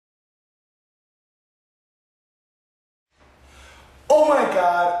Oh my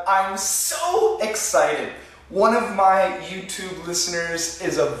God, I'm so excited. One of my YouTube listeners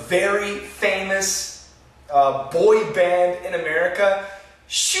is a very famous boy band in America.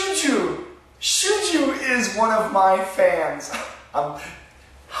 SuperJinho. SuperJinho is one of my fans.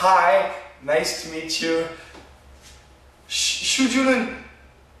 Hi, nice to meet you. SuperJinho는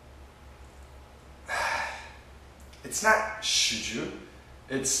it's not SuperJinho,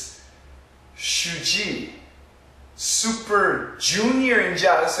 it's 슈지. Super Junior인지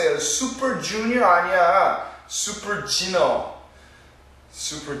알았어요. Super Junior 아니야. SuperJinho.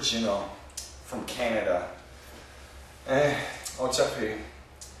 SuperJinho from Canada. 어차피.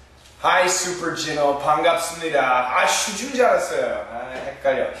 Hi SuperJinho. 반갑습니다. 슈지인 줄 알았어요.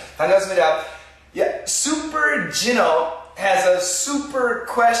 헷갈려. 반갑습니다. Yeah, SuperJinho has a super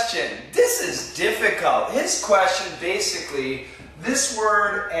question. This is difficult. His question basically, this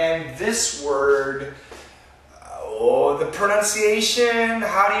word and this word, the pronunciation,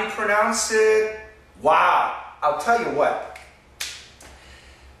 how do you pronounce it? Wow, I'll tell you what.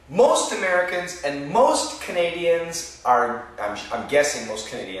 Most Americans and most Canadians are, I'm guessing most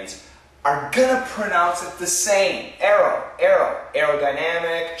Canadians, are gonna pronounce it the same. Aero,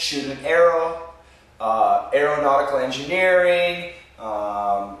 aerodynamic, shoot an arrow, aeronautical engineering,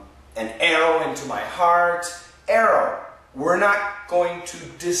 an arrow into my heart, aero. We're not going to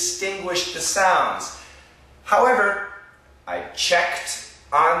distinguish the sounds. However, I checked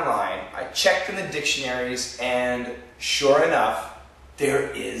online, I checked in the dictionaries, and sure enough, there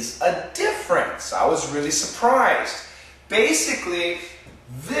is a difference. I was really surprised. Basically,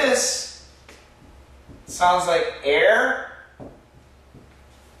 this sounds like air,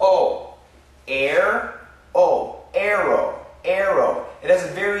 oh, air, oh, arrow, arrow. It has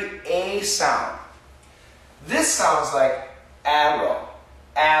a very A sound. This sounds like arrow,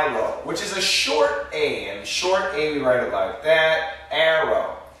 arrow, which is a short A, and short A we write it like that,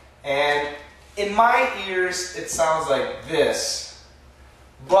 arrow. And in my ears, it sounds like this.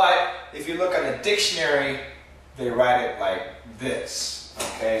 But if you look on the dictionary, they write it like this.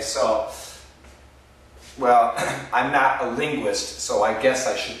 Okay, so, well, I'm not a linguist, so I guess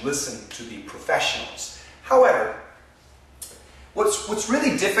I should listen to the professionals. However, what's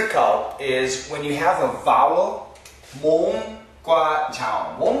really difficult is when you have a vowel, 몸과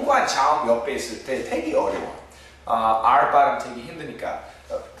자음. 몸과 자음 옆에 있을 때 되게 어려워. R 발음 되게 힘드니까.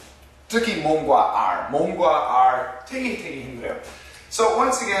 특히 몸과 R 되게 힘들어요. So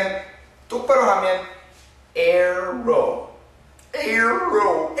once again, 똑바로 하면 aero,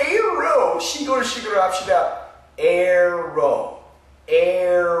 aero, aero. 시그로 합시다. aero,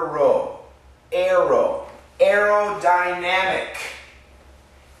 aero, aero. Aerodynamic,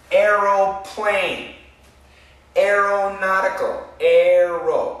 aeroplane, aeronautical,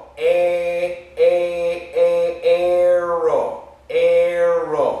 aero,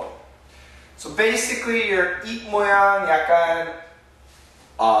 aero. So basically your 입 모양 약간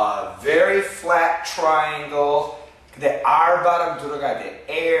very flat triangle. 근데 R 발음 들어가야 돼.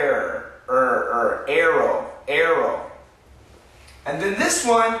 Aero. And then this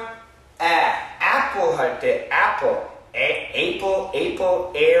one, apple 할 때 apple, apple,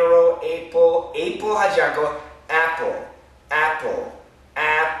 arrow, 하지 않고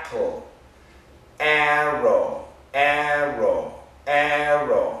apple, arrow.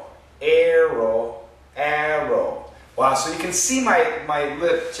 Wow, so you can see my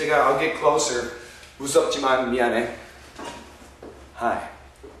lip. I'll get closer. 무섭지만 미안해. Hi.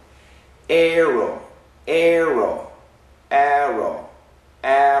 Arrow.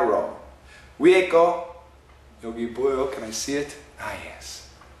 위에 거 여기 보여? Can I see it? Ah, yes.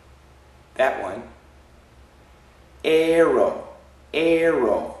 That one. Aero.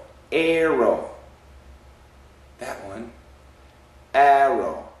 That one.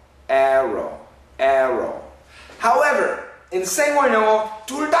 Arrow. However, in 생활 영어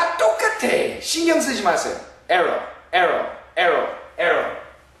둘 다 똑같아. 신경 쓰지 마세요. Arrow.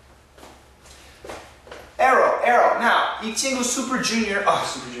 Now, 이 친구 SuperJinho,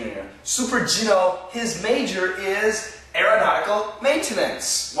 his major is aeronautical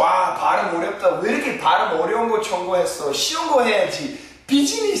maintenance. 와, 발음 어렵다. 왜 이렇게 발음 어려운 거 전공했어? 쉬운 거 해야지.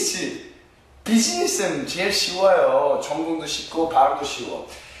 비즈니스는 제일 쉬워요. 전공도 쉽고 발음도 쉬워.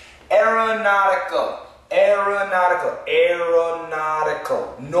 Aeronautical.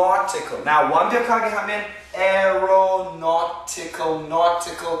 Nautical. Now, 완벽하게 하면 aeronautical.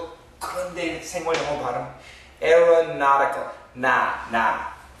 그런데 생활 영어 발음. Aeronautical.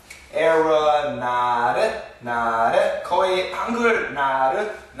 aeronautical. 거의 한글 nautical.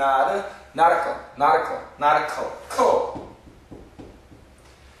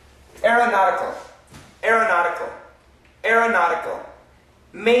 Aeronautical. aeronautical,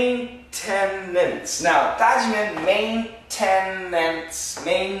 maintenance. Now 따지면 maintenance.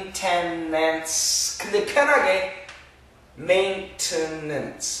 근데 편하게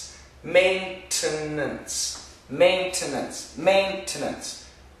maintenance.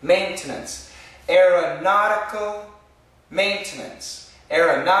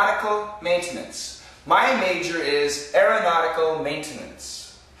 Aeronautical maintenance. My major is aeronautical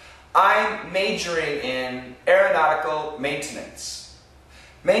maintenance. I'm majoring in aeronautical maintenance.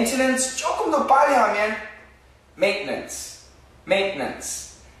 Maintenance 조금 더 빨리 하면 maintenance.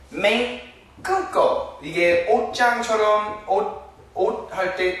 끊고. 이게 옷장처럼 옷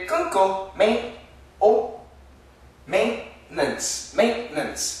할 때 끊고 maintenance.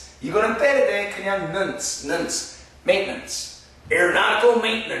 이거는 빼야 돼. 그냥 maintenance. Aeronautical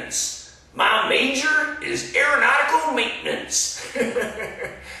maintenance. My major is aeronautical maintenance.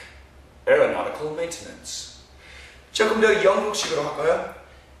 Aeronautical maintenance. 조금 더 영국식으로 할까요?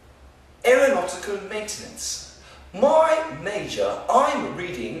 Aeronautical maintenance. My major, I'm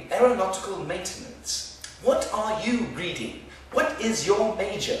reading aeronautical maintenance. What are you reading? What is your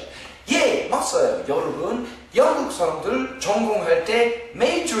major? 예, 맞아요. 여러분, 영국 사람들 전공할 때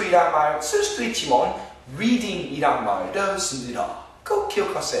major이란 말 쓸 수도 있지만 reading이란 말도 씁니다. 꼭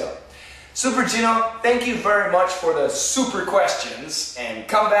기억하세요. SuperJinho, thank you very much for the super questions, and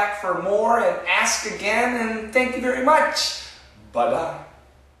come back for more and ask again, and thank you very much. Bye-bye.